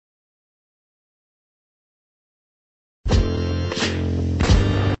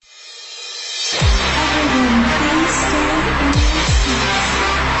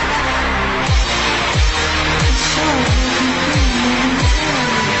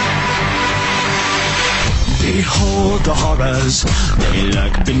Behold the horrors, they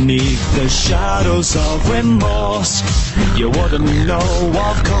lurk beneath the shadows of remorse. You wouldn't know,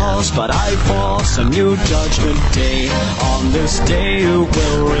 of course, but I force a new judgment day. On this day you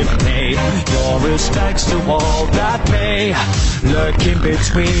will repay your respects to all that may lurk in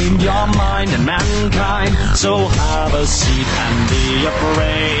between your mind and mankind. So have a seat and be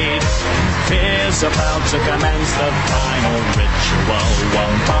afraid. Fear's about to commence the final ritual.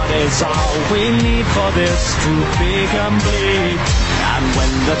 One part is all we need for this to be complete. And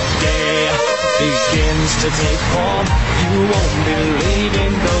when the day begins to take form, you won't be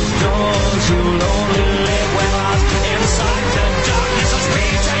leaving those doors. You'll only live when lost inside the darkness of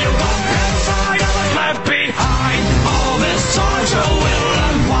speed till you walk inside of what's left behind. All this torture will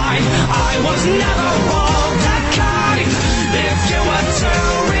unwind. I was never all that kind. If you were to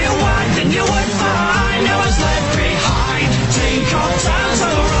rewind, then you would find I was left behind. Take your time to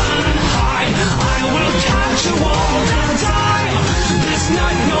run and hide. I will catch you all the time. This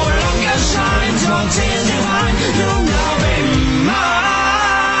night no longer shines. Your tears divine, you'll now be mine.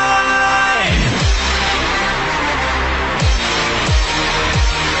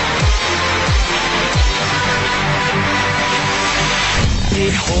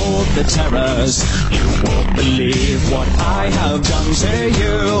 Behold the terrors, you won't believe what I have done to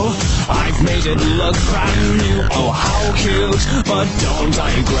you. I've made it look brand new, oh how cute. But don't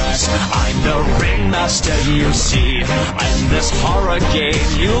digress, I'm the ringmaster you see. In this horror game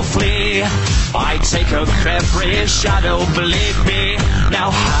you flee. I take up every shadow, believe me.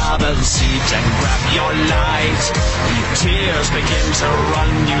 Now have a seat and grab your light. Tears begin to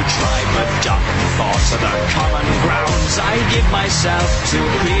run, you try, but dark thoughts are the common grounds I give myself to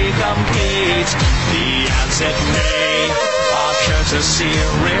be complete. Be as it may, our courtesy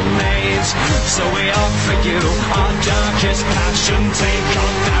remains. So we offer you our darkest passion. Take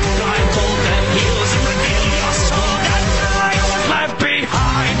off that blindfold and heels and reveal your soul. That I was left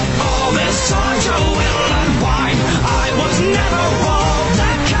behind. All this torture will unwind. I was never all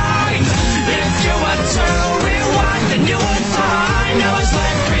that kind. If you were to rewind, then you would find I was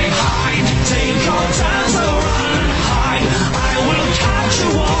left behind. Take your time to run and hide. I will catch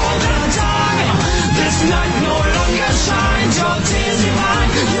you all the time. This night no longer shines. Your tears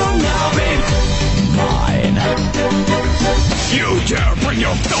divine, you'll now be mine. You dare bring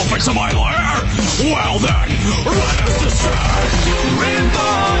your filth into my lair? Well then, let us descend.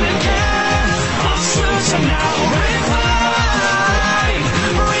 Reborn again, our suits are now refined.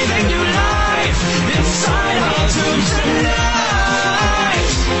 Breathing new life inside our tomb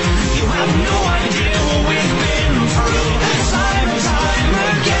tonight. You have no idea what we've been through, time and time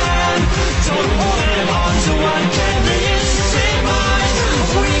again. Don't hold on to what can be survived.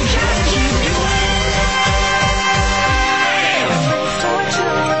 We can't keep you alive.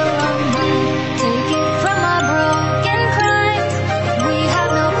 Torture will unwind. Take it from our broken crimes. We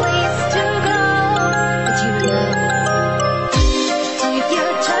have no place to go but you love. Take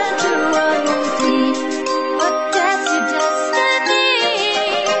your turn to run and flee, but that's your destiny.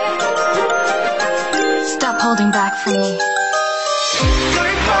 Stop holding back from me.